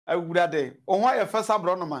awura de o ho aye fesa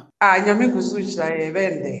bronoma nyame gusu chira ye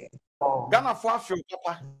bende Ghana fo afio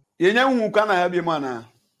papa yenya hu Ghana ha biem ana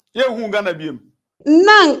ye hu Ghana biem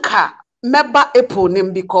nanka meba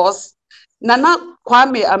eponym because Nana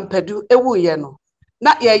Kwame Ampedu ewu ye no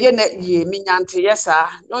na ye na ye minyante yesa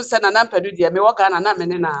no se Nana Ampedu de me wo Ghana na me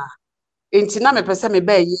ne na enti na me pese me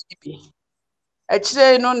ba ye bi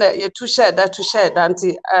akire no na ye tu share da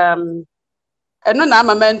nti eno na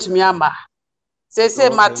ama mentumi ama se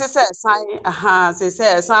mate se san se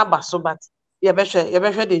san abaso but ye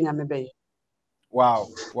behwe de nyame be ye wow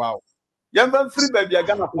yamba free baby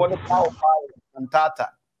Ghana for the power Cantata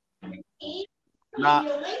na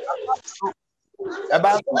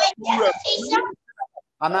eba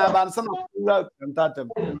ana ban sana Cantata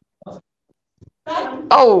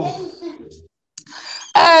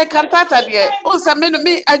Cantata de o se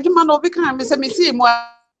me adwuma no bi kan me se me si mu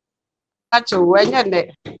acho enye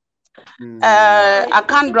ne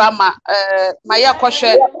akan drama maya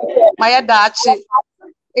kwhwe maya daachi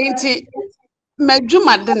enti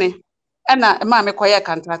madwuma de ne na ma me koye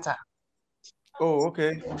Cantata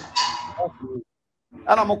okay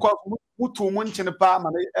ana mokọ mutu mu nchene pa ma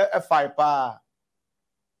e5 pa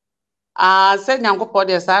se nyankopọ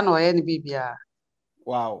de sa na oye ne bibia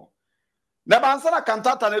wow na ban sana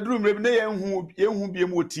Cantata na drum rem na yenhu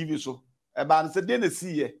biem o TV so e ban se de na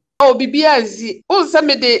siye bibia nzi o se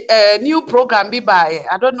me de new program bi baaye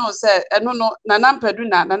I don't know say eno no Nana Ampedu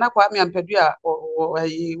na Nana Kwame Ampedu a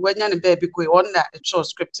wanya ne ba bi ko on na show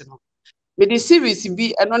script no me the series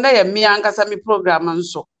bi eno na ye me ankasa me program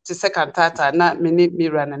nso te se Cantata na me ni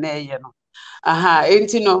mirror na eye no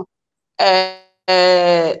enti no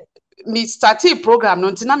me started program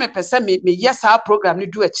no nti na me pese me yes our program ni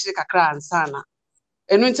do akiri kakra ansa na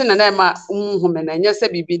enu nti na ma hume na nya se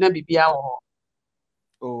bibi na bibia wo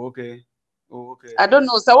okay I don't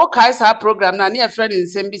know so what guys our program na near friend in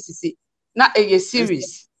sembisisi na eye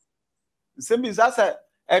series sembis asa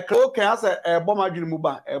e kro kan asa e bom adwene mu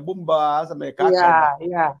ba e bom ba asa me ka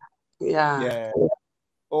yeah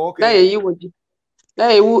okay na ye woji na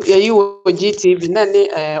ye wo GTV na ne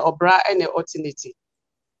obra ene alternative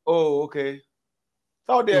okay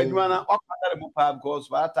so the adwuma na okada mu pa because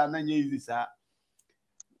wata na nye easy sa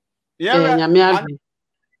nyame abi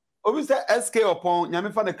obi say SK upon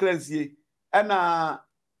nyame fa na cleanse na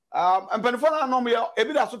empanifo na no me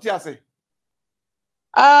ebi da so ti ase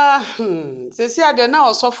sesi ade na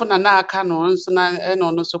osofo na aka no nso na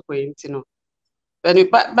eno no so kwenti no but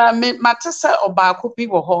me matese obaako bi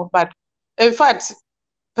wo ho but in fact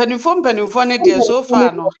panifo ne de so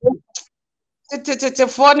far no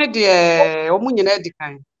fo ne de omunyina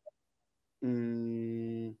dikan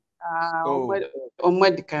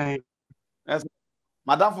dikan yes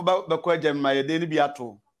madam fo be ko agem ma ye de ni bi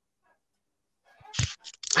ato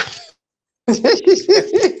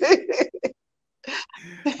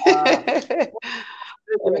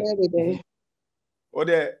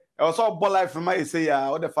Ode also ball life my say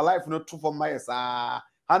ya ode for life no to for my sa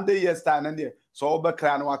 100 years time and there so obe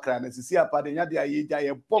kra na wakra na sisi apa de nya de aye ja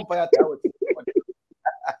ye pompa ya ta wote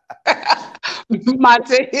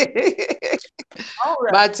mate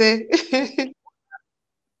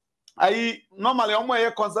ai normally omo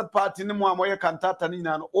ye concert party ni mo amoye Cantata ni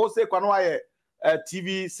na no o say kwa no aye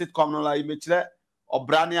TV sitcom no la imechire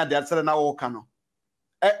obrane ade asere na wo ka no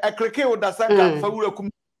e kreke wo da sanka fa wura kum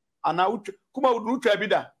ana kuma utwa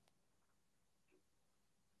bida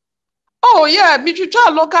yeah me try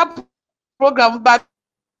local program but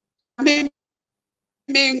me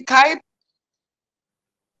kai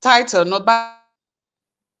title no ba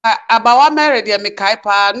abawa mere de me kai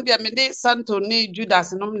pa no de me de Santo ni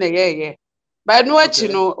Judas no na ye ba no achi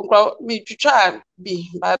no me try bi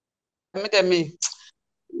ba me de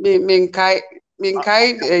me kai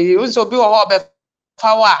unso bi wo ho be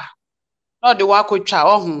fawa no de wa kotwa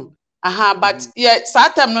ohun but yeah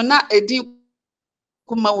satam no na edi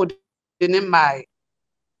kuma wo de ne mai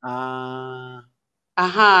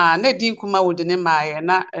na di kuma wo de ne mai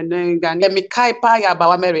na ga me kai pa ya ba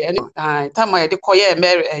wa mere time ya de koye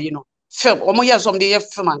mere film omo ye som de ye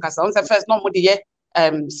film ankasa on say first no mo de ye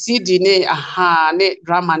CD ne ne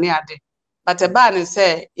drama ne ade but e ba ne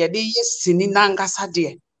say ye de ye sini na ankasa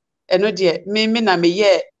de eno de me na me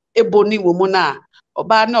ye eboni wo mu na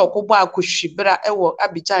oba na okobo akohwibra ewo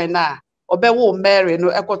Abidjan na obewo Mary no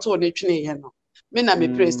ekoto ne twene ye no me na me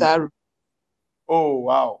praise aru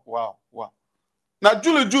wow na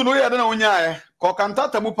Julu no ye na onya ko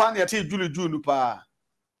Cantata mu pa na ye Julu pa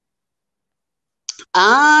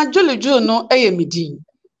Julu no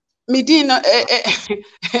midin no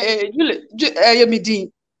Julu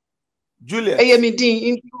midin Juliet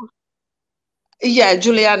midin yeah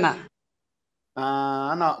Juliana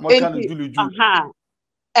Ana mo kan Julie.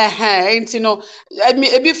 Ain't no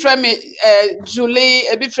ebi friend me Julie,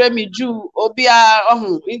 ebi friend me JUU, obia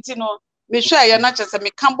ain't no me sure ya na chese me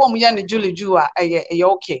kan bom ya ne JUU a eye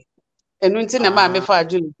okay. Enu nti na ma me fa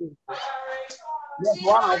JUU. Yes,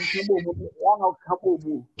 one of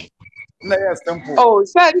Kabobu. Na yes temple. Oh,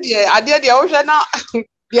 send ye ade de wo hwe na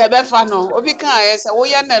ye be fa no obi kan ye se wo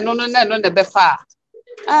ye na no na be fa.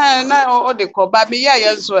 Na o de ko ba me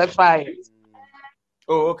ye so e fa.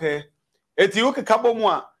 Oh, okay. Eti you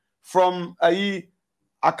Kabomu from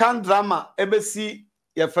akan drama ebesi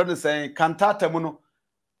your friend is saying cantata muno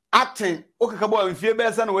acting okay Kabo mfie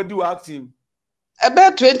be say na we do acting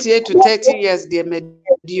About 28 to 30 years they made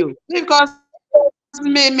you because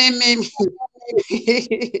me me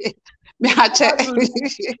ache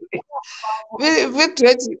we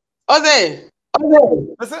 20 oze say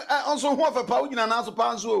also who for pa ugina na so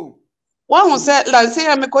pa so one who said like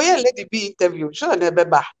say me koye lady be interview sure na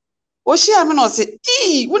beba o share me no say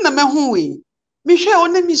wo na me hu we me hwe o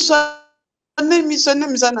na mi so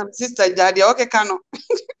na sister jade okay kano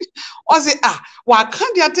o say wa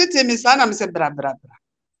kan dia tete me sa na me say bra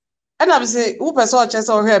and I say who person chese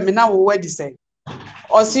o hwe me na wo wedi say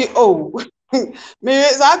o see oh me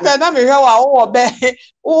that na me hwe wa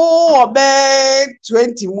wo be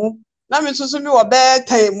 20 mu na me susu mi wo be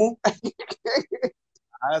 10 mu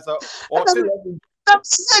so o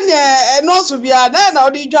say no so bia na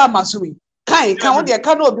odi dwa amaso kan wo de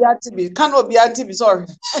kan obi antibi sorry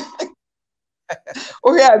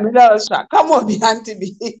o hwe me na so kan obi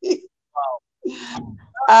antibi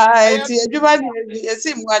ti adwuma ni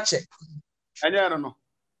esi mu ache anya no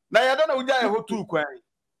na ya do na ugya e hotu kwan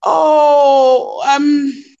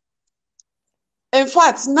in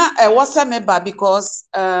fact na was a member because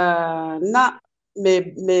na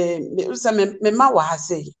me ma wa ha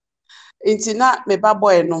say inti na me ba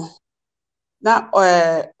boy no na o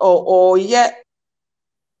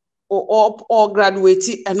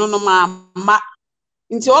graduate eno no ma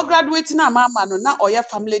inti o graduate na ma no na o ye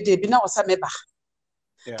family day bi na was a member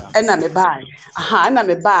ena me buy ena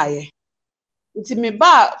me buy inti me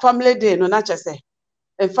ba family day no na chese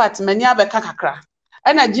in fact many abeka kakra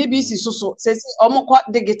ena GBC so say omukọ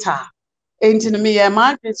digital enti no me ye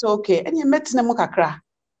ma say okay enya metene mu kakra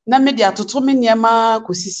na me dia toto me niema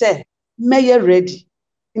kosi se me ye ready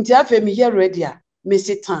nti afa me ye ready a me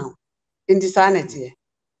sit town in sanity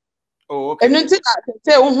oh okay enu nti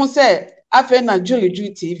say wo say afa na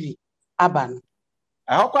JUU TV aba no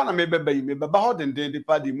ahokwa na me beba ho denden de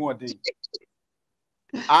pa di mu odin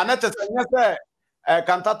ana tesanya say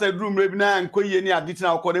cantata room rebi na nkoye ni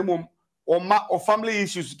aditina okọ mom o family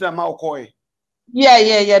issues to ma okọ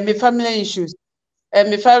yeah me family issues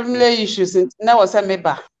me family issues na was a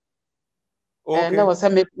member okay na was a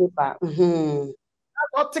member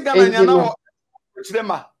what Ghana nya na o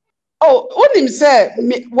chirema oh unim say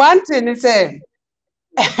one thing is say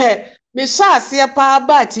me sha ase pa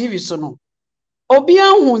ba TV so no obi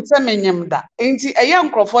anhu se menyem da enti eye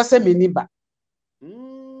nkrofo se meni ba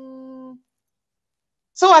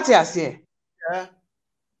so what you say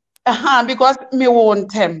because me won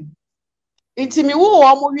tem enti me wo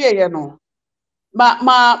o mo wieye no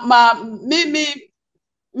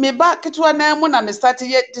me ba ketwa na mu na me start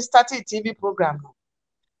TV program no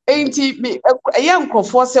enti me eye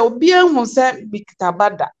nkrofo se obi anhu se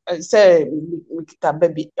bikitabada se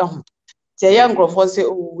bikitababi te eye nkrofo se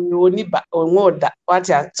oni ba onwoda what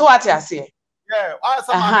you say yeah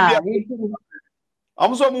asama bia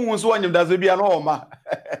amso mu so wanyem da ze bia no oma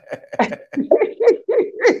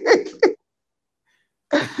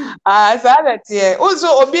sadete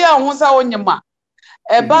uzo obi anhu sa onyema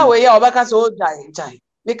eba we ya obaka so jai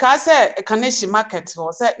because Kanishi market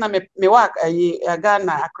or say na me work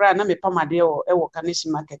Ghana Accra na me pamade e Kanishi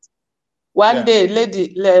market one day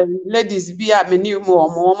ladies bia me new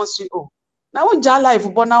mo so oh na unja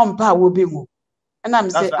life bo na mpa wo bi mu and I'm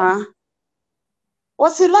say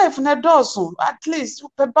what's the life na dosun at least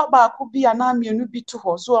pe baba ko bia na mienu bi to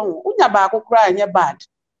ho so unya ba ko kra anya bad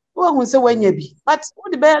wo say wanya bi but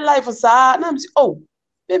what the better life sa na I'm say oh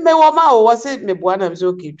me wo ma wo say me bua na I'm say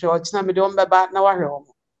okay church na me de beba na wa hwe wo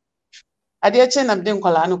ade eche na me de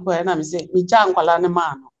nkwala no ko na me say me ja nkwala no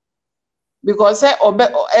ma no because say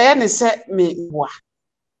ne say me bua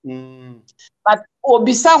but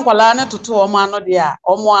obisa nkwala no toto o ma no de a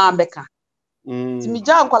o mo abeka ti mi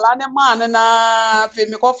ja nkwala ne ma no na fe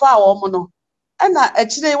me ko fa wo mo no na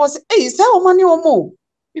echire wo say eh say wo mo ne wo mo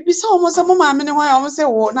bibisa wo mo say mo ma me ne ho ya wo say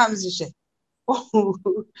wo na me hye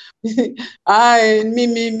ai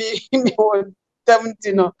mi wo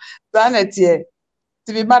tamti no sanity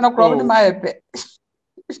ti bi ba no kro no ma epe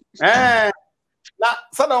Na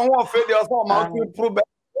sada ho afraid you so ma to prove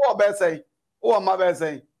o be say o ma be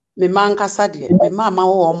say me man kasa de me mama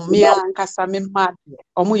wo me ankasa me ma de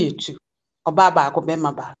omo yetu oba ba ko be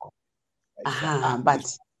ma ba ko aha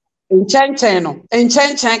but enchanchen no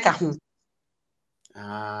enchanchen ka ho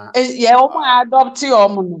ye omo adopt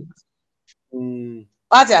omo no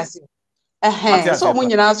what you say so omo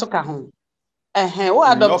nyina so ka ho wo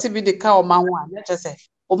adopt bi de ka omo ho a na che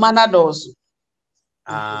o ma na dozu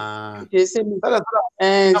ke se mi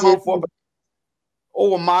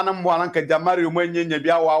o ma na mbo na ka jamari o manyenya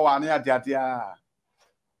bia wa na ate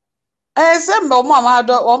se mbe omo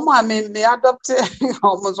amado omo ame me adopt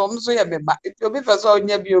omo so ye me ba obi fe so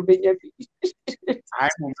onya bi obenya bi ai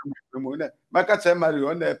mo na maka che mari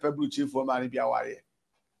o na pebble chief o mari bia ware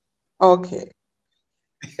okay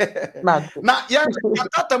na ya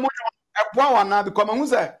Cantata mo eboa wa na because ma hu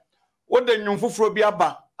say wo de nwon foforo bi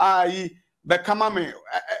aba ai be kama me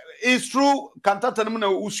it's true Cantata no na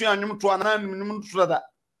usu anwom to ana nim to da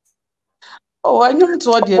oh anyum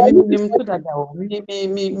to de nim to dada o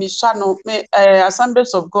mi sha no me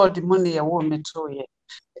Assemblies of God mo ne ye wo me to ye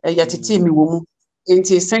ya titi mi wo mu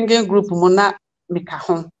enti singing group mo na me ka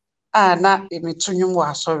ho na me to nwom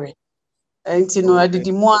wa sorry enti no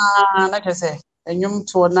adidi mo na kese anyum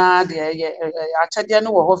to na de ye achade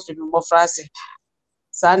no wo ho firi mo frase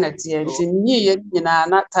sa na tie enti nyi ye nyina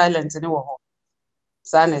na talent ne wo ho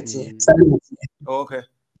sa na tie okay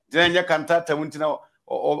then ya Cantata muntina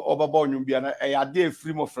obaba onwum bia na ya de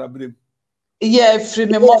free mo frabrem yeah free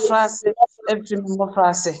me mo frase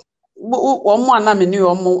wo ana me ni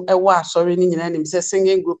wo e wa sorry ni nyina nim say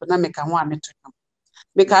singing group na me ka ho a me to nwom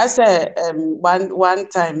because one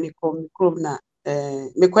time me come na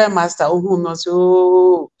me kwa master ohu me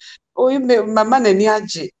so me mama na ni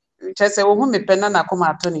age chese ohu me pena na koma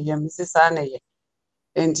ato ne yam se sa na ye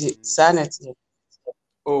enti sa na tie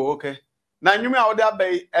oh okay na nwum a wo de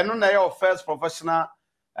abai eno na your first professional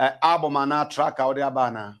album and track a wo de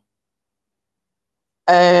aba na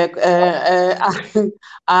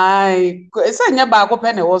ai esa nya ba ko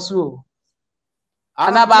pe na wo so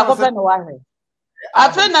ana ba ko pe na wa he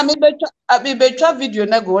afa na me betwa video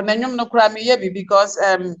na go na nwum no kura me ye bi because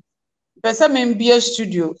person me be a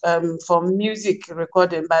studio for music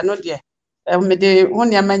recording but no there me de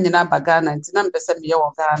honya manyina bagana ntina me person me ye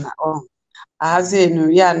wo Ghana ahaze no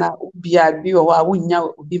ya na bia bi wo a wonya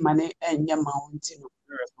obi mane enya ma wonti no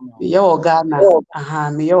me ye wo Ghana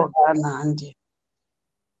me ye wo Ghana ande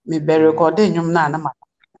me be record nwum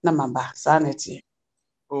na maba sa na tie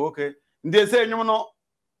oh okay ndi say nwum no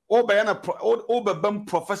o be na o be bam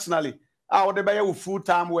professionally wo de be ye full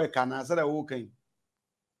time work na say that okay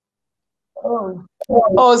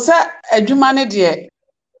sa adwuma ne de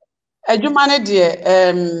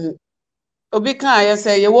obi kan ya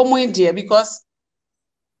say ye wo mu de because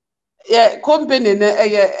company na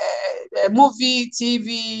movie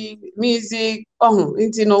TV music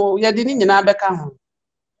nti no ye de ni nyina beka ho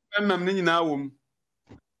mam ni nyina wo mu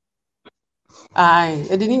ai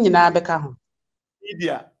ye de ni nyina beka ho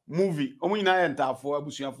media movie omu nyina ye ntafo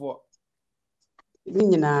abusuafo ni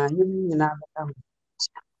nyina beka ho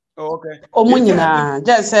okay omu nyina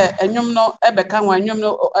just say enwum no ebeka ho enwum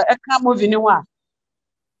no eka movie ni ho a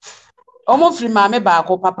omu free maame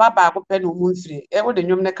baako papa baako pe no omu free wo de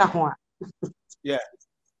nwum ne ka ho a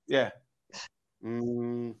yeah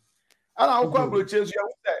ana akwa broche so ya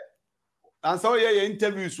wuta and so ye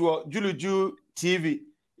interviews wo JUU TV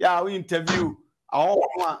ya we interview awo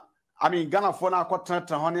I mean Ghana for na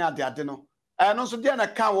akotata ho ne ade no no so dia na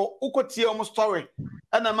ka wo ukotie omu story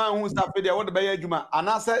na man hu sta fe dia wo de be adwuma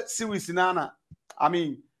anase series na I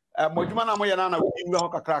mean modwuma na mo ye na wi ho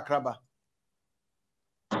kakra ba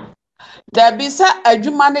da bisa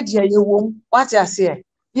adwuma ne de ye wom what you say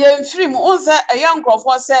ye mfiri mu onse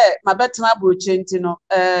nkrofo se mabetena broche nti no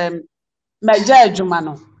maja adwuma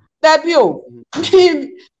no da bi o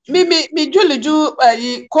mi juleju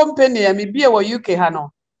yi company ya mi bie wo UK ha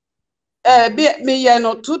no mi ye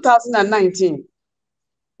no 2019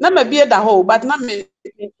 na ma bie da ho but na mi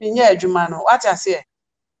nya adwuma no what you say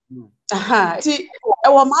ti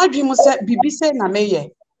wo ma adwum se bibi se na me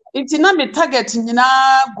ye nti na me target nyina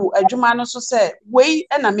gu adwuma no so se wei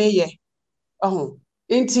na me ye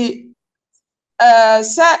nti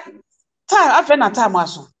se time afa na time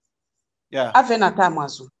aso afa na time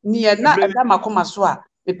aso ni ye na da makoma so a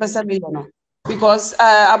me pese me ye no because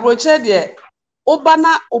abroche de oba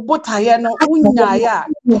na obotaye no unyaye a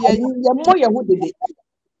ye mo ye ho dede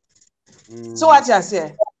so what you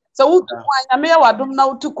say so wutu kwan na me ye wadom na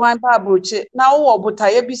wutu kwan pa abroche na wo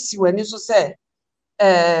obotaye bi si wani so se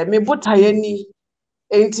me botaye ni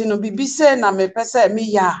enti no bibi se na me pese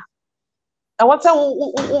me ya wata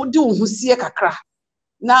wo di wo husie kakra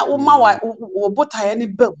na uma wa botaye ni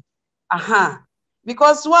bam aha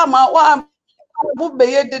because wa bu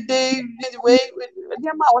beye de we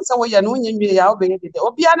dia ma wo se wo ye no nyinwe ya wo beye de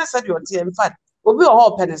obi ana said you in fact obi o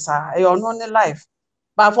ho penisa e ono ne life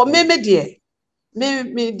but for me de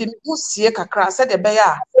me de musie kakra said de be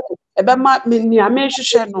ya e be ma me ni ame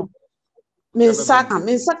hwehwe no me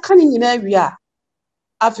saka ni nyina wi a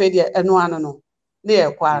afa de eno ano no ne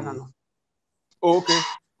ye kwa ano no okay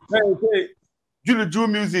hey JUU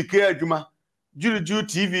music ya adwuma JUU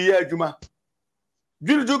TV ya adwuma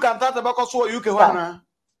JUU Cantanta ba so UK ho ana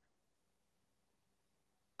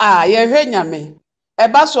ye hwe nyame e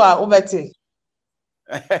ba so a obete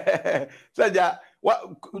saja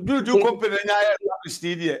JUU company nya ya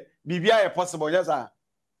studio bibia ya possible yes ah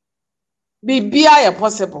bibia ya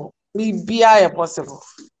possible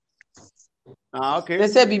okay they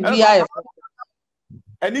say bibia ya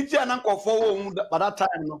any ti anan kofo wo by that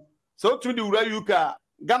time no so to the ura UK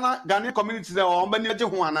Ghana community there on bani age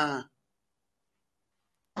ho ana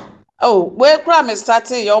oh we kra me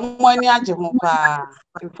starting your money age ho pa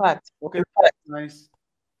in fact okay nice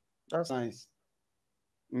that's nice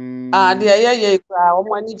there ye kra o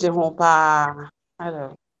money age ho pa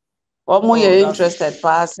hello o mo ye interested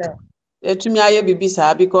pa say etumi aye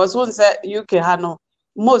bibisa because won say UK ha no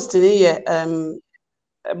most ni ye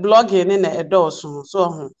blogging in edoso so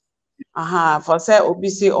ho for say obi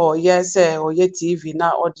say oh yes or ye TV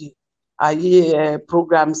na odi aye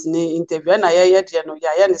programs ni interview na ye de no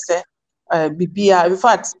ya ne say bibia in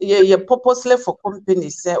fact ye purposely for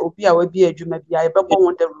companies say obi a we bi adwuma bia ye bebo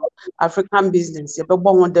won the African business ye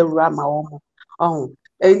bebo won the ama wo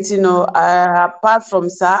enti no apart from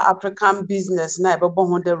African business na ye bebo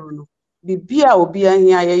won the no bibia obi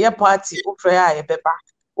ahia ye party ofre a ye beba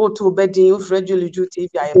oto bedin ofre JUU TV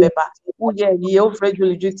a ye beba ye ofre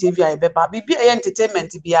JUU TV a ye beba bibia ye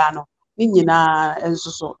entertainment bia no ni nyina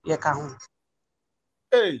ensoso ye ka ho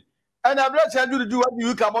hey and I bless you do what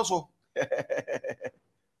you come also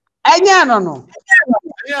anya no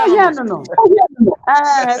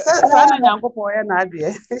sa na nyankopon ye na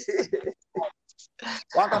ade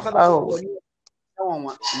wa ka sada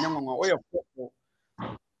nyanwa o ye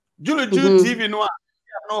JUU TV no a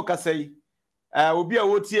no ka sei obi a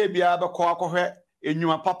wotie bia be ko akohwe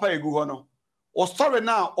enwuma papa egu ho no o story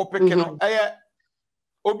na o peke no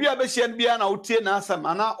obi a be hia bia na wotie na asem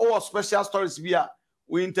ana o special stories bia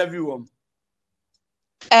we interview them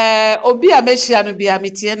obi a mehia no bia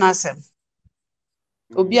metie na asem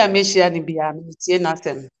obi a mehia no bia metie na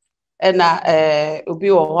asem na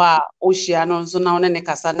obi wo ho a o hia no nso na one ne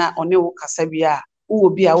kasa na one wo kasa bia wo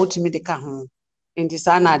obi a wotumi de ka ho enti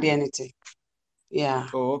sa na ade enete yeah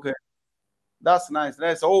oh okay that's nice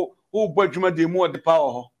who badwuma de mu de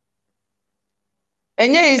power ho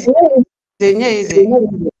enye easy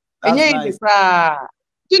pra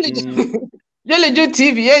JUU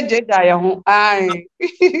TV ye jeja ye ho ai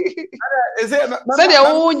se de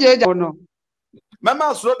wo jeja no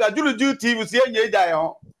mama slogan JUU TV se ye jeja ye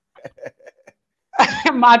ho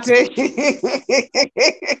mate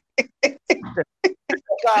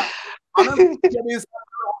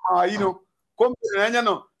you know company anya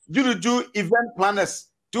no JUU event planners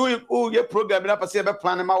do your program na pass be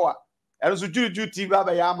plan ma wa and so JUU TV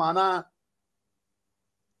aba ya ma na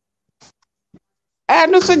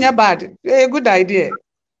no so nya bad a good idea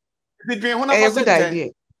the dream ho na a good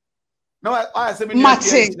idea no I say me mate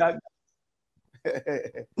good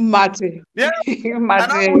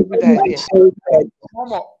idea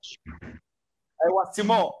momo I was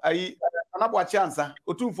Timo I anabo chance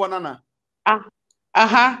otumfo nana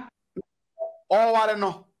aha o ware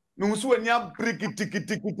no nusu anya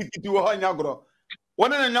brigiti wo anya gro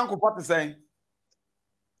wona na nyanko pate sen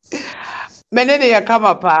menene ya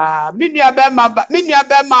kama pa minua be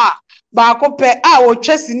ma ba ko pe a wo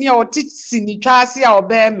twasini a wo titsini twase a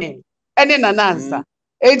obe me ene na nansa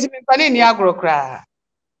enti me pa ne ni agro kra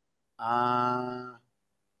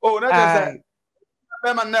oh na just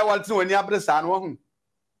be ma na walti woni abresa no hu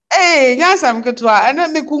nyasam ketwa ene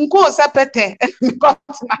me kunko sepete me ko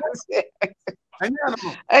nanse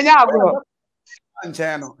enya agro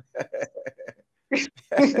ancheno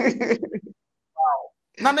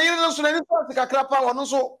na na yiri so na ni so kakra pa wono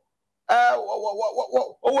so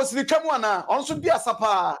o wasirikamu ana on so bia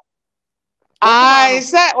sapa ai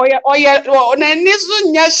say oye na ni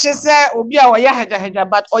so nya hye say obi a oye haja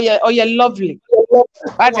but oye lovely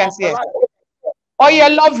what I say oye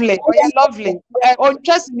lovely on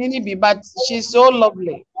trust ni bi but she's so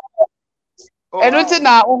lovely enuti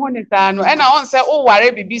na wo ni ta no e na on say wo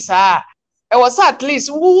ware bibi sa e was at least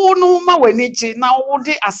wo no ma wani chi na wo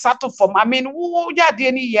di asato form I mean wo ya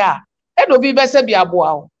de ni ya e no bi be se bi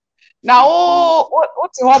aboa wo na o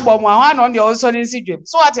ti ho bom a no de o so ni si dwem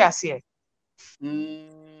so what you say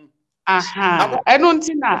aha eno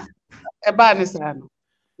nti na e ba ni sa no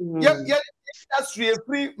yeah industry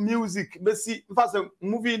free music besi in fact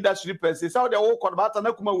movie industry per se so the whole convert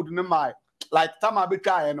na kuma would ne mai like tama be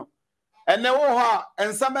kai no ene wo ha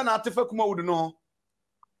ensambe na atefa kuma would no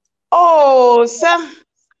oh sir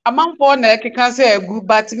amanfo na ekeka say egu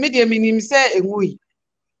but me de minim say enui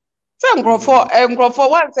say nkrofo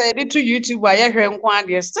one say dey to YouTube a ye hwe nko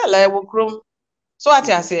ade still e wo krom so what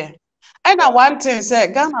you say and one thing say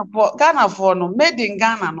Ghana for no made in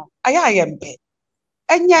Ghana no aya yempe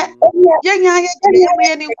enye yenya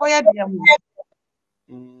ye ni koya de mu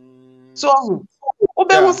so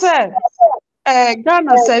ube hu say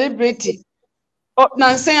Ghana celebrity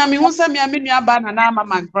na nsen ya mi hu say mi nua ba na ama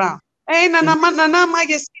Mcbrown na ma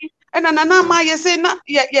yesi na ma yesi na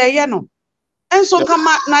ye no enso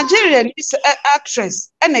kama Nigerian is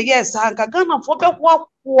actress and yes anka Ghana for be ho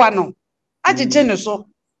no agege ne so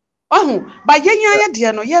ba yenya ye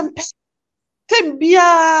de no ye mpe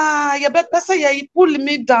tembia ye be pese ye pull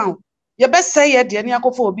me down ye be say ye de ne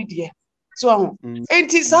akofo obi de so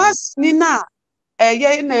enti sas ni na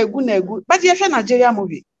ye na egu but ye hwe Nigeria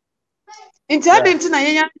movie enti adenti na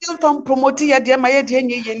yenya tom promote ye de ma ye de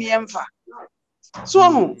nye ye ni emfa so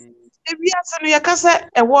ebi ase no ye kasa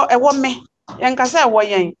ewo me ye nkasa ewo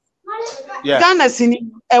yen Ghana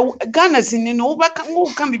sini no wo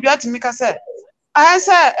kan bibia timi kasa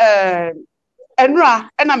ayasa enura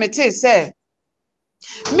na mete say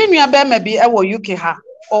menua be ma bi ewo UK ha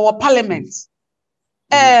or parliament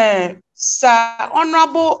sir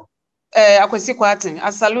honorable Akwesi Kwatin I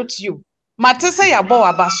salute you mate say ya bo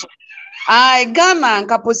abaso Ghana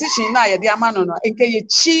nka position na ye de amano no nke ye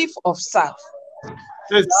chief of staff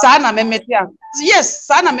sana memeti yes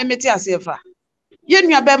sana memeti asefa ye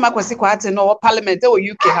nua be ma Akwesi Kwatin no parliament or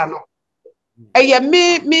UK ha no eye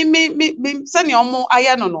me sani omo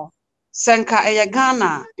aye no senka eye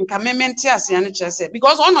Ghana nka mementi ase ane chese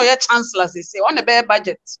because ono ye chancellor say ono be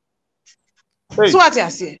budget so what you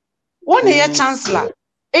say one ye chancellor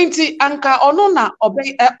enti anka ono na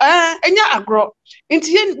obe enya agro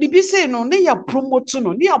enti ye bibi say no ne ya promote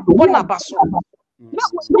no ne ya bo na baso na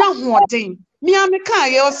nya hoden mi ameka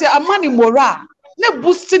ye o say amani moral ne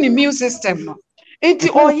boost ni immune system no enti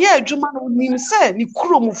oye adwuma no nim say ni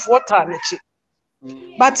kuromfo ta na chi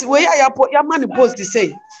but we ya mani post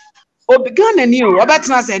say obi Ghana ni o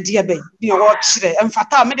obetena say de be bi o kire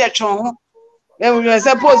emfata me de twon ho e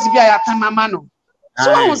say post bi ya tamama no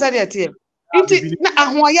so who say de tie nti na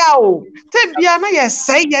ahoya o tebia na ye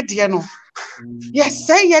say ye de no ye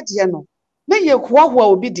say ye de no na ye hoahoa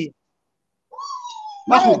obi de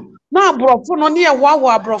na abrofo no na ye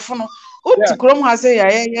hoahoa abrofo no o ti krom ha say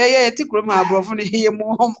ye ti krom abrofo no ye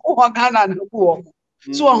mu o Ghana no ku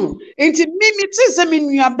so nti mimi ti say me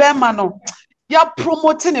nua be ma no ya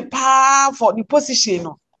promoting a power for the position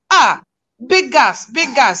no big gas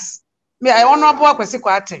me I honorable Akwesi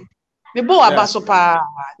Kwatin me bo abaso pa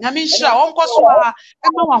nyame nhira wonko so e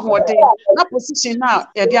ma wa hode na position na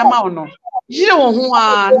ye de ama no yire wo ho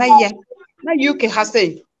na ye na UK ha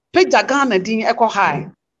say peja Ghana din ekọ high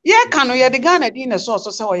ye ka no ye de Ghana din na so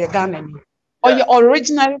say o ye Ghana ni o ye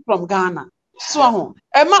originally from Ghana so ho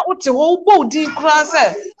e ma uti wo bo din kura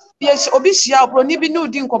say yes obi hia obro ni bi no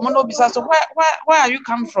din komo no bisa so where are you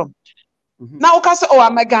come from now ka say oh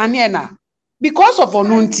I'm a Ghanaian because of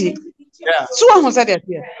onunti so who said that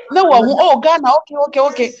here no oh Ghana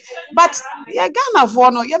okay but yeah Ghana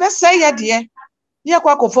for no you be say ye de ye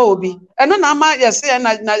kwa kofa obi eno na ama ye say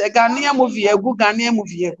na Ghanaian movie egu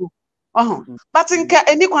but nka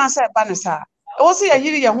eni kwan say ba ne sa e wo say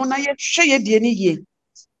ye yiri ye ho na ye hwe ye de ni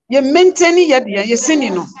ye maintain ye de ye sini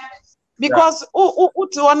no because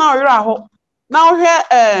uti wona ora ho na ohwe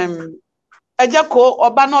Agyapong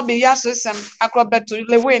oba no be yasesem akrobeto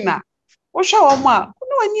Lilwin na wo hwe wo ma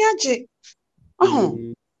no ani age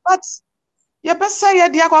but ye be say ye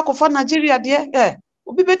de akwakofa Nigeria de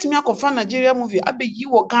obi betimi akofa Nigeria movie abeyi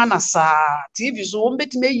wo Ghana sa TV so wo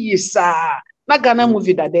betimi yi sa na Ghana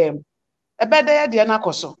movie da dem e be de ye de na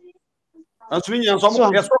akoso anso nyi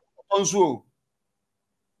anso yeso onso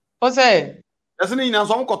o say yeso nyi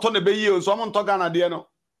anso mo koto na be yi o so mo nto Ghana de no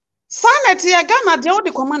Sanet ya Ghana de o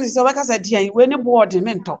de command is we ka say de we ne board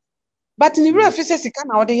mento but ni real fi say sika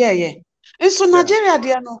na o de ye nso Nigeria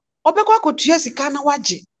de no obekwa kotua sika na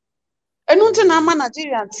waje enu nti na ama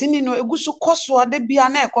Nigeria tini no egusu koso ade bia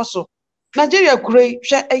na ekoso Nigeria kurei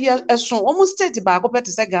hwe eye eso omo state ba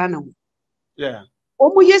akopete se Ghana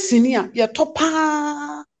omo yesini a ye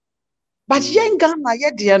topa but yen Ghana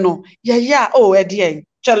ye de no ye ya e de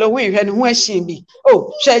chalo wi hwe ne ho ahien bi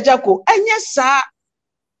hwe Agyapong enye sa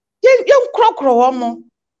Young crocro woman.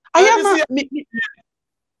 I am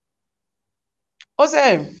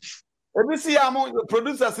Ose. Ebi si am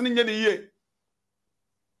producers ni nye ni ye.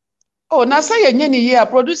 Oh, na say ye ni ye,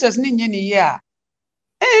 producers ni nye ni ye.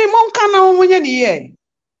 Mon kana mo nye ni ye.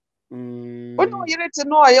 Onu yire te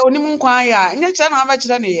no ye onim nkwan ya, nye kire na aba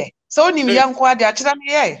kire ne ye. So onim ye nkwa de akire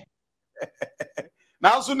ne ye.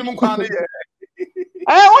 Na so nim nkwan ne ye.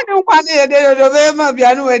 Onim nkwan ne ye de be ma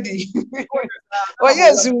bia no wadi. O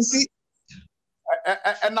Yesu si.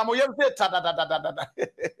 Na mo yem se ta da.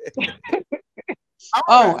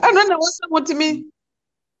 Oh, eno na wo se motimi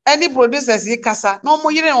any producers yi kasa no mo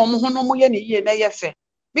yire no mo ho no mo ye ne ye na ye fe.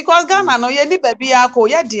 Because Ghana no ye ni baby akọ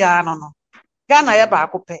ye dia no. Ghana ye ba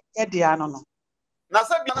akọ pe ye dia no. Na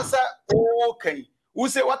say bi na say okay. Who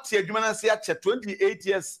say what adwuma na say ache 28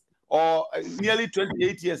 years or nearly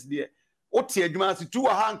 28 years there. What adwuma na say 2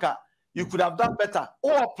 hanka you could have done better.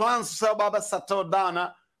 All plans say baba settle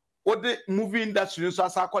down what the movie industry so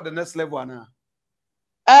as the next level ana.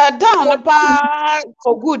 Down pa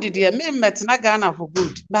for good there. Me met na Ghana for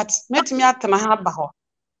good. But met me atena ha ba ho.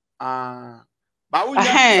 Ba wo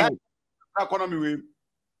nya economy we.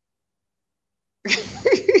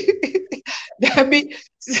 Debbie.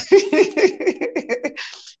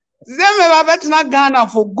 Zeme ba betena Ghana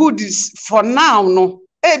for good for now no.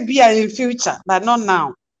 Be in future but not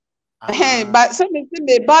now. But say me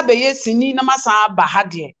ba be ye sini na masa ba ha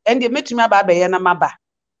de. And dey metumi ba be ye na maba.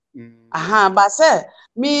 But say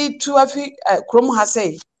me too afi krom ha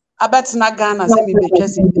say abetena Ghana say me betwa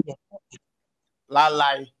sini. La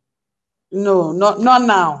lie. No, not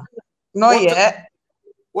now. Not yet.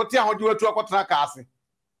 What ya do to akotena ka ase?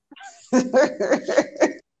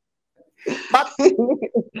 But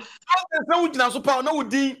so we so pa na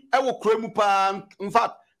wudi e wo kremu pa. In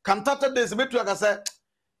fact, Cantata days betu aka say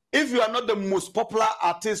if you are not the most popular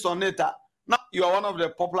artist on it, now you are one of the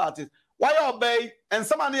popular artists. Why you obey and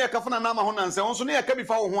somebody ya kafuna na ma ho nan say won so na ya ka bi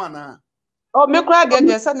fa wo ho ana? Oh, me cry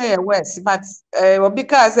dey say na west, but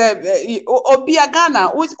because obi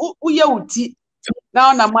Ghana uye uti.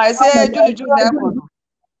 Now na my say juju na ekono.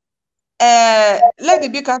 Lady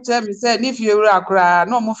Bika tell me say if you akra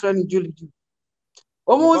no mo friend Juju.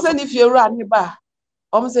 Omo say if you ani ba.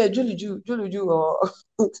 Omo say Juju or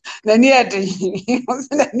na ni ede. Omo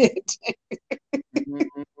say na ni ede.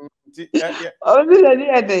 Omo say na ni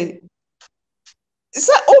ede.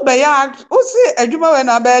 Say obeya o say adwuma we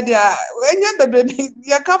na be dia enye bebe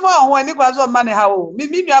ya cover on ani kwa so ma ne ha o. Mi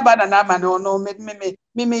nua ba na ma no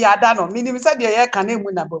me ya da no. Mi ni say de ye kan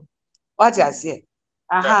emu na bom. What you say?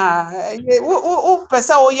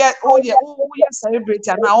 Pesa o celebrate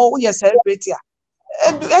na o celebrate ya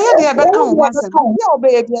dey be kan ho asem ya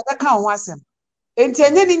obey be kan ho asem enti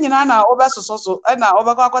enye ni nyina na obesoso na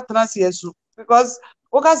obekọ akọtena siesu because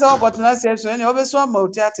o ka say okọtena siesu ene obeso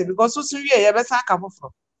amauti because so wie ye be san ka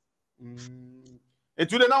foforo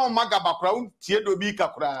etude na o maga bakra un tie do bi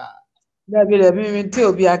kakra Dabi mi nti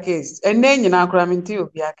obi a case ene nyina akra mi nti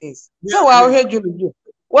obi a case so wa hwe Juju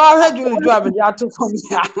wa hwe Juju abedi ato fom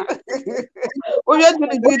ya o hwe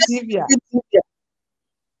Juju TV a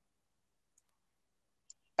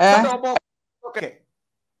okay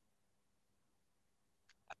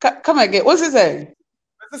come again what's he say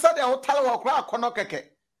say the hotel wa kra akono keke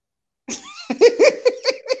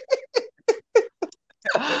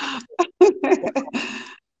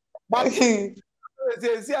but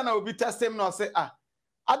see na obi test him no say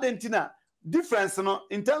adentina difference no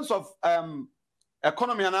in terms of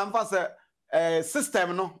economy and emphasis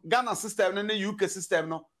system no Ghana system no na UK system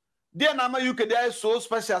no there na ma UK they are so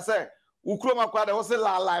special say ukroma kwa de was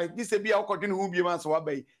la this be a kodwin hu bi man so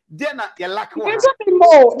wabai there na ye lack wa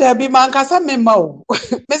there be man kasa me ma o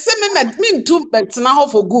me say me too bet na ho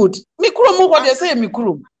for good me krom ko dey say me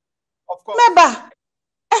krom of course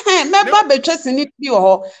meba betwa sini bi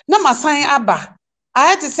ho na masan aba I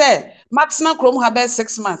had to say maximum krom ha be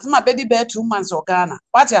 6 months ma be di be 2 months o Ghana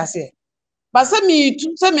what you say but say me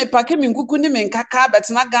too say me pake me nkuku ni me nkaka bet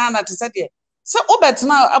na Ghana to say there so obet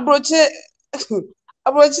na abroche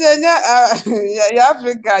ya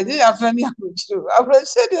Africa ya fani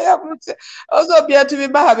abroche de abroche also be to be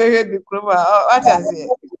ba be he bi kroma what you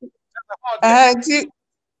say ti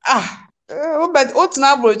obet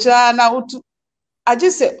otna abroche na otu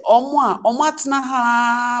aje se omo atena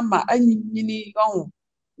ha ma anyinyini ohun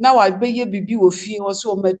na wa beye bibi wo fie wo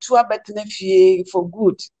so matu abetena fie for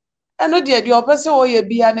good eno de opese wo ye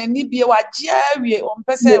bia na ni bie wa giawie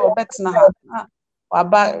ompese obetena ha wa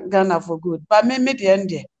ba Ghana for good but me de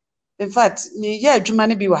ende in fact me ye adwuma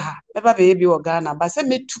ne bi wa ha e ba be bi wo Ghana ba se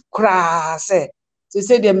metu kra se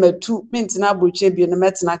de metu mentena abrochie bi na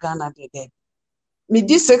metena Ghana de me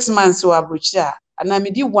di 6 months wa abrochie ana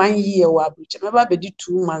me di 1 year wa abuche me ba be di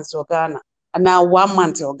 2 months o Ghana ana 1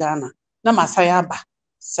 month o Ghana na masaya aba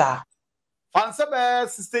sa fansa be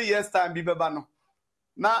 60 years time bi beba no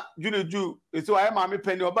na juju esi wa ma me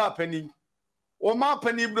pani oba pani o ma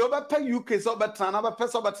pani bro ba pa UK so betra na ba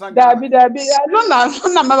pesa betra Ghana dabi no na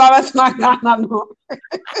me ba betra Ghana no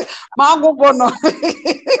ma gogo no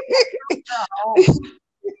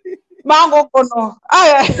Mango kono.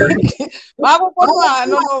 Aye. Mango kono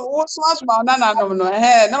no wo so asma na no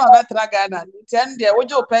na ma betra Ghana. Nti ende wo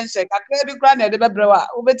jo pension kakra bi kra na de bebre wa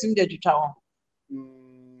wo betim de twitwa ho.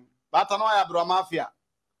 Bata no ya bro mafia.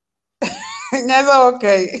 Never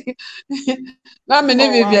okay. Na me ni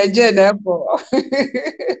bibia je na ebo.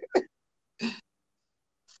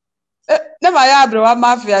 Na ma ya bro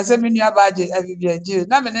mafia se me nua ba je bibia je.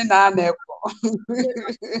 Na me ni na ebo.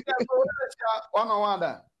 Ono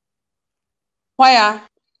wada. Waya?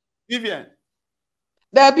 Vivian.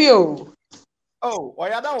 Dabi o. Oh,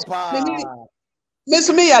 oyada opa.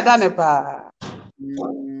 Me yada ne pa.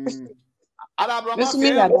 Ala bro Me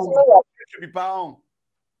mafia. yada. Bi pa on.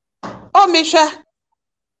 Oh, Misha.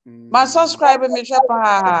 My subscriber, Misha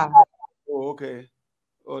pa. Oh, okay.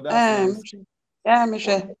 Oh, that's nice. Yeah,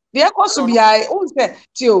 Misha. The course to be I say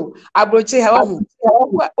tio abroche ha hu.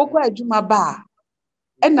 Okwa adwuma ba.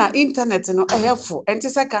 E na internet no ehefo. Enti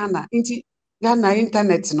se Ghana, enti Ghana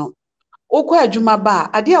internet no. Okwa adwuma ba,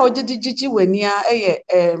 ade a ogegigi wani a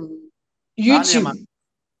YouTube.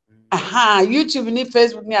 Aha, YouTube ni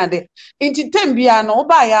Facebook ni ade. Enti tembia no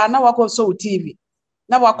oba ya na wakoso TV.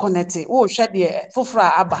 Na wa connect wo hwe de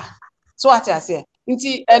fofora aba so ati ase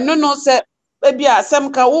nti eno no se bia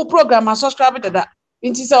asem ka wo program subscribe dada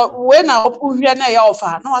nti se we na ohwie na ya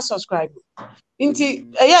ofa na wa subscribe nti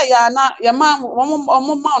ya na ya ma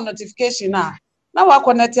ma notification na wa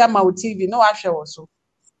connect ama wo TV na wa hwe wo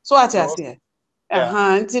so ati ase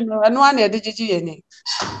nti no eno na edegigi ye ni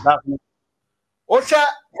Osha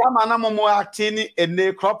kama na momo acting in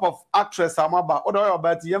a crop of actress amaba odo yo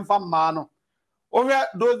ba ti yemfa ma no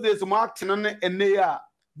those days mo acting no ene ya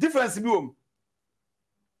difference bi wom.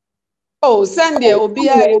 Oh, Sunday obi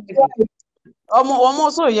a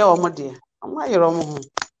omo so ye omo de. Omo ayere omo ho.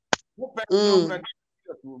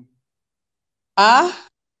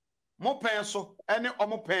 Mo pen so ene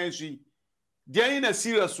omo pen so yi. De yin na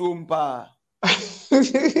serious wom pa.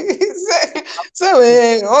 Se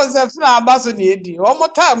we o se funa abaso na edi.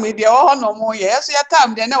 Omo time de wo ho no mo ye. So ya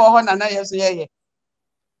time de na wo ho na ye so ye.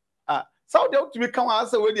 So they ought to become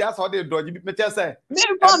answer where they ask how they dodge. Me tell say. Me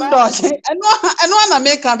don't dodge. I know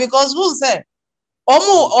make am because who say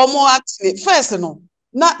omo actually first no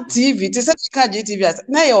na TV to say ka GTV as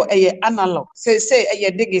na ye analog say ye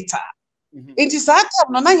digital. It is that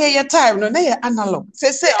time no na ye time no na ye analog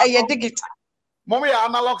say ye digital. Mommy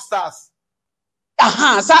analog stars.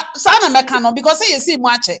 Aha sa na make no because say you see mo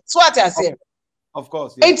ache. So what I say. Of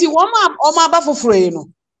course. Yeah. Enti wo ma aba foforo no.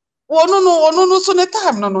 Ono no so ne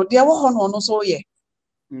time no de wo ho no so ye.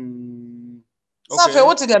 So fe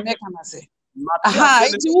what dey make am say. Aha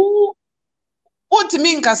enti what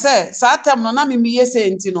mean ka say sa time no na me ye say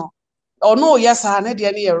enti no. Ono yes ha ne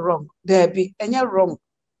de ne ye wrong. There be enye wrong.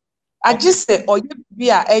 I just say oye bi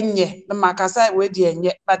a enye na makasa we de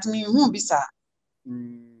enye but me hu bi sa.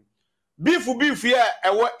 Beef here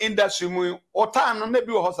e industry mu o time no na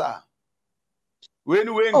bi wo ho sa. We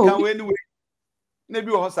ni na bi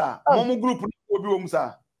wo sa mom group no bi wo mu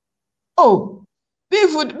sa oh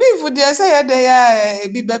beef dey say ye dey ya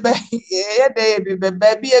bi bebe ye dey bi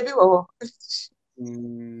bebe bi wo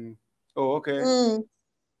oh okay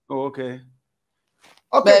oh okay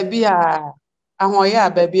baby ahoye a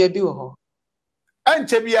baby bi wo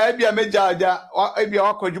enche bia mejaja bia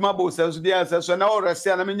wakwadwuma bo so dey so na wo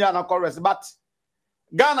rese na menya na rese but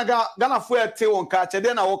Ghana fo ete won ka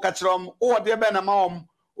chede na wo ka kirom wo de be na ma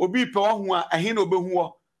obi pe wo hu a ahin na obehu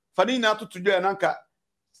wo fa ni na tutudwe na nka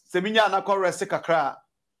seminya na rese kakra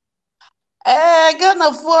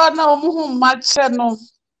Ghana fo na omuhu mache no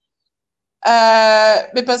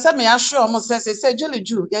me pese me ahwe omo se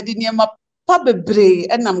JUU ye de niema pa bebre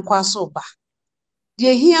enam kwa so ba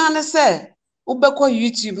de hia ne se ubekọ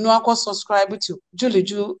YouTube no akọ subscribe to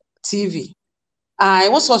JUU TV I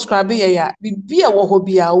was subscribe ye ya bibia wo ho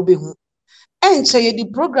bia obehu enche ye di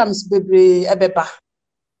programs bebre ebeba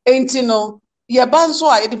enti no ye ba nso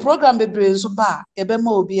a ye di program bebre nso ba ye be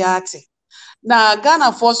ma obi ate na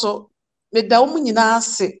Ghana for so me da omu nyina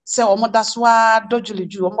ase se omo da so a do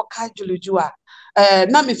JUU omo ka JUU a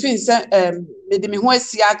na me fin se me de me ho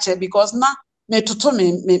asi ache because na me toto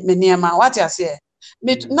me niema what you say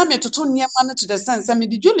me na me toto niema no to the sense me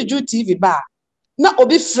di JUU TV ba na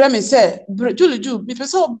obi frɛ me say JUU me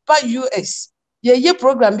pese oba US ye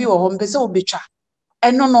program bi wo ho me pese obetwa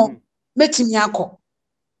no metimi akọ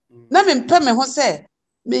na me mpɛ me ho sɛ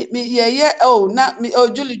me ye na me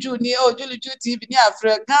Juju ni Juju TV ni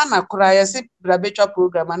afre Ghana kura ye se brabetwa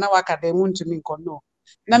program na waka dem ntumi nkɔ no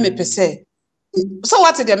na me pɛ sɛ so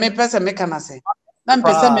what dey me pɛ sɛ me kana sɛ na me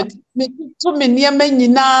pɛ sɛ me to me niema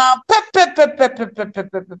nyina pe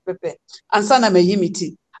ansa na me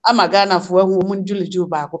yimiti ama Ghana fo ahu mu Juju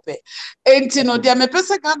ba akɔ pɛ enti no dey me pɛ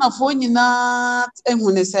sɛ Ghana fo nyina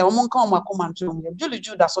ehu ne sɛ omo nka omo akoma ntom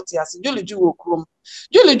Juju da so te ase Juju wo krom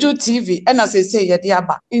Juju TV and as I say ye dey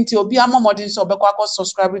aba nti obi amomodin so obekọ akọ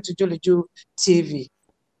subscribe to Juju TV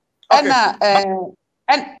and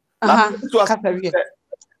kasawie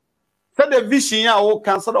so the vision ya o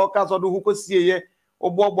cancel o cancel do hukosie ye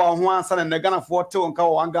obobo ho ansa na Ghana fo te nka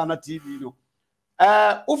o Ghana TV no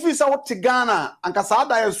office wo te Ghana anka sa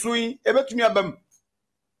da yesuin ebetumi abam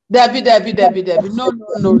Debbie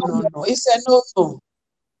no he said no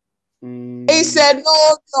he said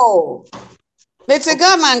no Let's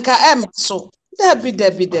Ghana nka so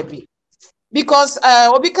Debbie because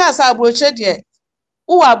obika sa abroche de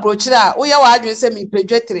wo abroche a wo ye wa adwen se mi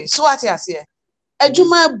pedwetre so ate ase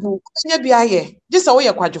adwuma bu nya bi aye gisa wo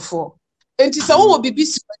ye kwadwofo enti se wo bibi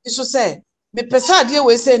si so se me pesa de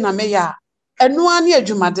we se na me ya eno ani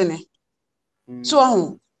adwuma de ne so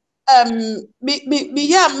ho me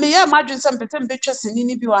ya madwen se mpete mbetwa sini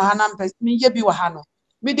ni bi wa ha na mpese me ye bi wa ha no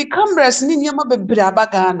me di cameras ni nyama bebre aba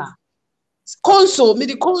Ghana console me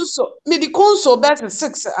di console best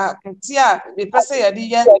 6 ketia me pesa ya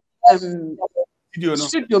di ye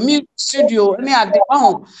studio ni ade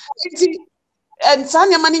enti and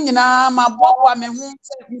sanya mani nyina ma bobo me hu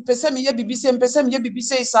pese me ye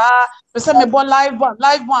bibise sa pese me bo live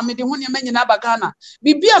one me de hu nyama nyina ba Ghana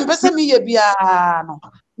bibia pese me ye bia no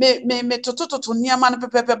me toto nyama no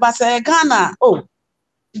pepepe ba se Ghana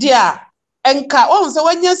dia enka se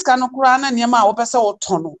wanya ska no kura na nyama a wo pese wo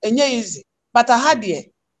tono enye easy but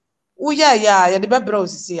ahade wo ya de bebre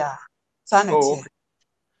osisi ya sanete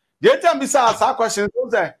dey tell me sa question so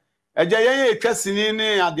say eje yen etwa sini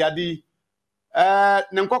ni adeade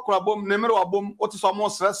ne nkokora bom ne mere wabom otu so mo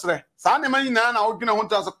sresre sa ne man nyina na odwena ho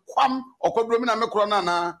ntas kwam okodro mi na mekoro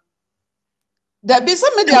na da bi se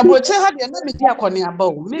me dia broche ha de na me dia kone aba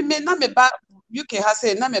o me na me ba UK ha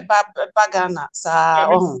say na me ba Ghana sa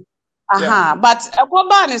but ego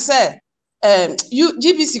ba ne say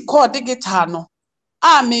GBC call digital no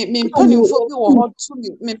me mpanimfo bi wo ho to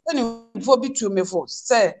me mpanimfo bi to me for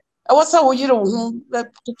say wasa wo yire wo hu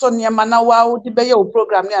to niema na wa wo di beye wo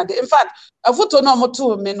program ni ade in fact afoto na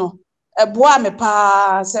omoto me no eboa me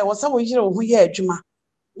pa say wasa wo yire wo hu ye adwuma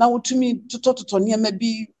na wotumi to niema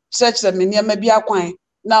bi church me niema bi akwan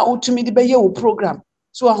na wotumi di beye wo program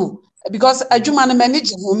so ho because adwuma no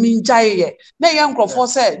manage ho mi njai ye na ye nkrofo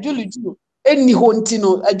say Juju eni ho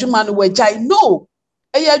ntino adwuma no wajai no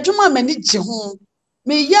adwuma manage ho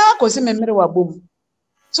me ya kosi me mere wabom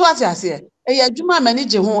so ati ase adwuma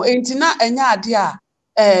manage ho enti na enya ade a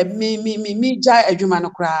mi jai adwuma no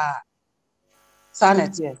kra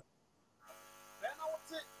sanete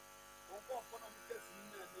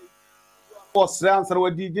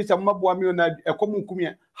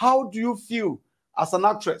how do you feel as an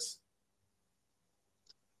actress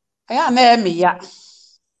aya na me ya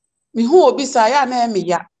mi hu obi sa aya na me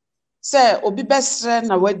ya se obi besre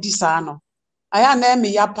na wadi sa no aya na me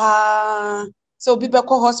ya pa so obi be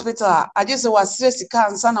ko hospital aje se wa stress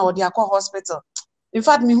cancer na odi akọ hospital in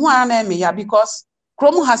fact me hu aya na me ya because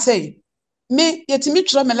krom ha say me yetimi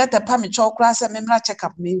tro me letter pa me cho kra se me mra check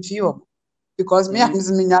up me feel because me am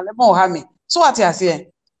me nyale mo ha me so what you say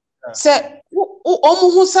se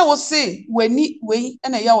omu hu se wo say wani we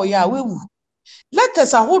na ya wo ya we wu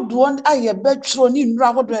letters ahodo aye betro ni nura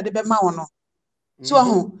ahodo de be ma wo no so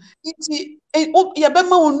ahu iti ye be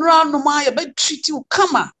ma wo nura no ma ye be treat you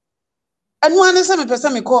kama enu ane se me pese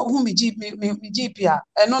me ko hu me GP a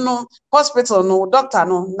eno no hospital no doctor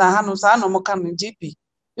no na ha no sa no mo kan GP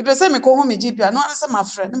me pese me ko hu me GP a no ane se ma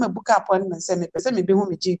friend na me book appointment se me pese me be hu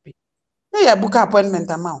me GP na ya book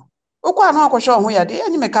appointment ama okwa anu akwhwe ho ya de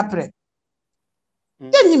enyi me kapre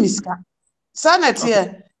enyi miska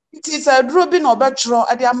sanete it is a duro bi na obetro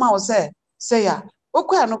ade ama wo say ya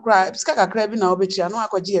okwa anu kra miska kakra bi na obechi anu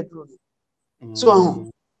akwaji aduro so ho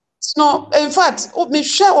no in fact me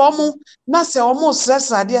hwe omo na se omo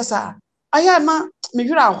stress ade sa aya na me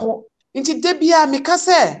hwira ho nti de bia me ka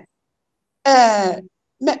se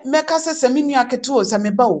me ka se me nua keto se me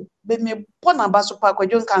ba o me bona ba so pa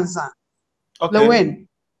kwadwo cancer Lilwin,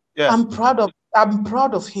 yeah. I'm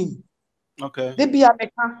proud of him. Okay. They be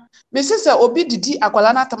America. Me say obi didi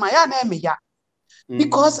akwala na tama ya na me ya.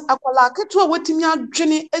 Because akwala keto wetimi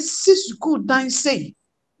adwene esi school dan say.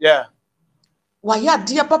 Yeah. waya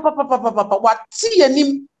dia papa wati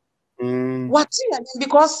yanim wati yanim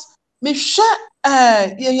because me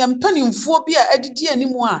hwe yam panimfo bi a adidi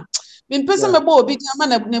anim a me mpese mebo obi di ama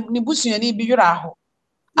na busuani bi yura ho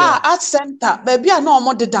art center ba bia na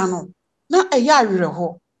omo deda no na eya awere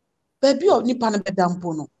ho ba bia nipa na beda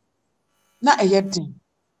mpo no na eyedin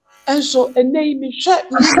enso enei me hwe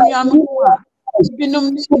ni nuanu a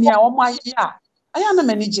binum ni a omo aya aya na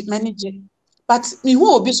manage but me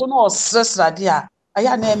hu obi so no osresrade a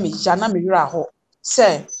aya na me ja na me yura ho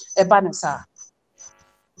se eba ne sa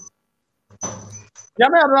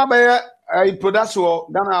Yama ya be production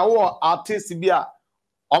Ghana wo artist bi a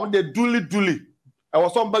de duli e wo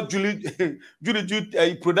so mba juli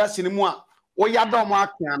production mu a wo ya do mo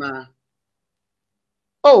akiana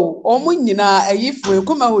omo nyina ayifu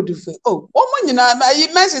ekuma hodufe omo nyina ayi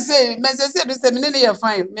message do say me ne ye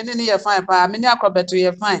fine pa me ne akrobeto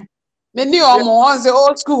ye fine me ni omo on say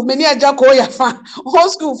old school me ni Agyapong ye fine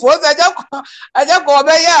old school for Agyapong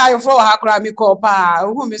be ya ayefo ha kra mi ko pa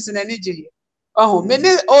ohu mi so na ni je me ni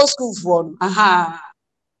old school for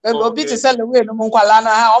no obi ti say Lilwin no nkwala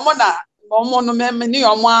na omo no me ni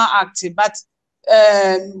omo act but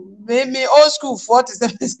me old school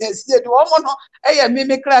 47 do omo no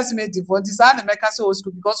me classmate for this and make us old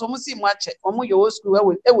school because omo see mu ache omo your old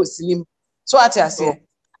school e wo sinim so ati ase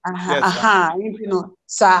you know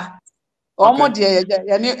sa omo de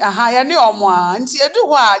ya ni ya ni omo nti edu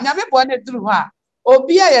ho a nyame bo na edu ho a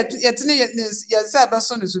obi a yetene ye say be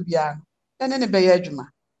so ne so bia ene ne be ya adwuma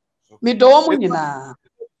me do omo nyina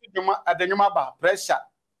adwuma ba pressure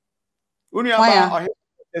unu aba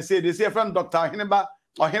they say friend doctor hineba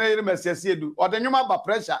ohene yire mesese edu odanyuma ba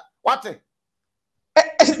pressure what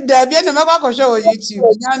da bia ne makwa ko show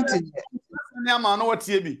YouTube nyante ni ama no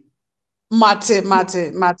watie bi mate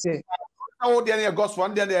how dey na gospel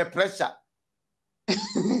and dey pressure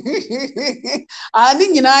ani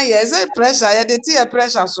nyina ye say pressure ye dey tie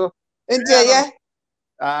pressure so enti ye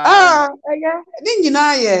ni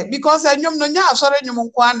nyina ye because enyum no nya asore enyum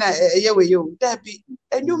nkwa na ye we yo da bi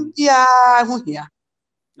enyum bia ho hia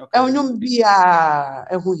enyum bia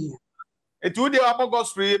ho hia etu dey abo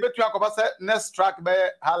gospel betu akoba say next track be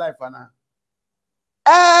high life ana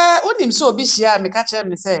onim so obi hia me ka kire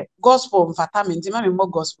me say gospel mfata me ndi ma me mo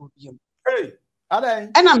gospel biom hey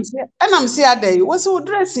adai enam say adai wo so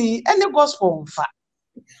dressing any gospel mfa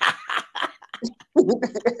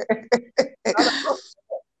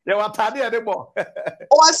ye watade e dey bo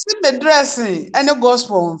o si me dressing any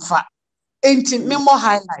gospel mfa enti me mo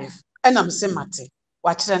high life enam say mate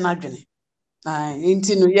wa kire na dwene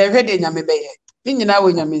enti no ye hwede nyame be ye ni nyina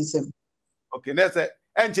wo nyame nsem okay na say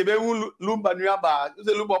enche be hu lumba nuaba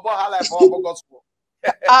say lumba bo high life for gospel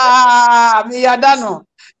mi yada no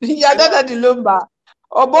yada di lumba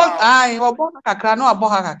obo obo kakra no abo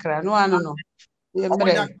ha kakra no anu no ye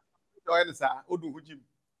mre odu hujim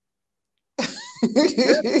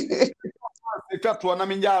to na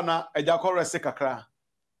minja na Agyapong rese kakra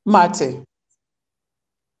mate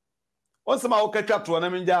onsema o katwa to na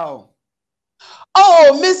minja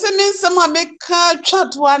me se me nsema me ka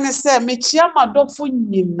twa ne se me chia madofo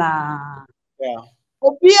nyina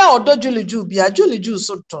obi a odo JUU bia JUU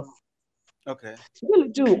so to no okay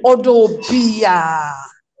JUU odo bia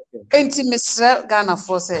enti mesre Ghana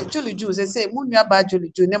for say JUU say mu nua ba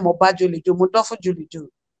JUU ne mo ba JUU mo dofo JUU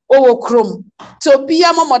owo krom to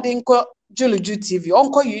bia momode nko JUU TV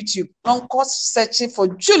onko YouTube onko search for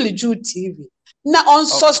JUU TV na on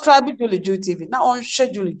subscribe JUU TV na on share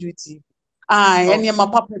JUU TV eni ma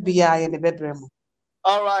papa bia ye ne bebrem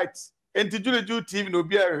all right enti JUU TV no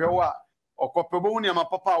bia hwewa okopebo hu ne ma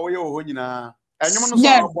papa wo ye ho nyina enyum no so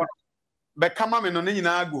abo be kama me no ne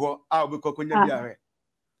nyina agu ho a obekokonya bia hwe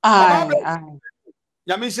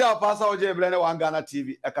nyamisha pasa oje ble ne Ghana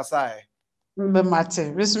TV ekasa mbe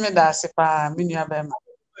mate risme da sepa minua be ma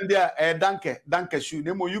ndia danke shu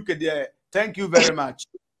ne mo UK there thank you very much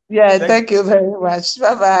thank you very much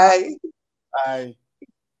bye bye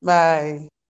bye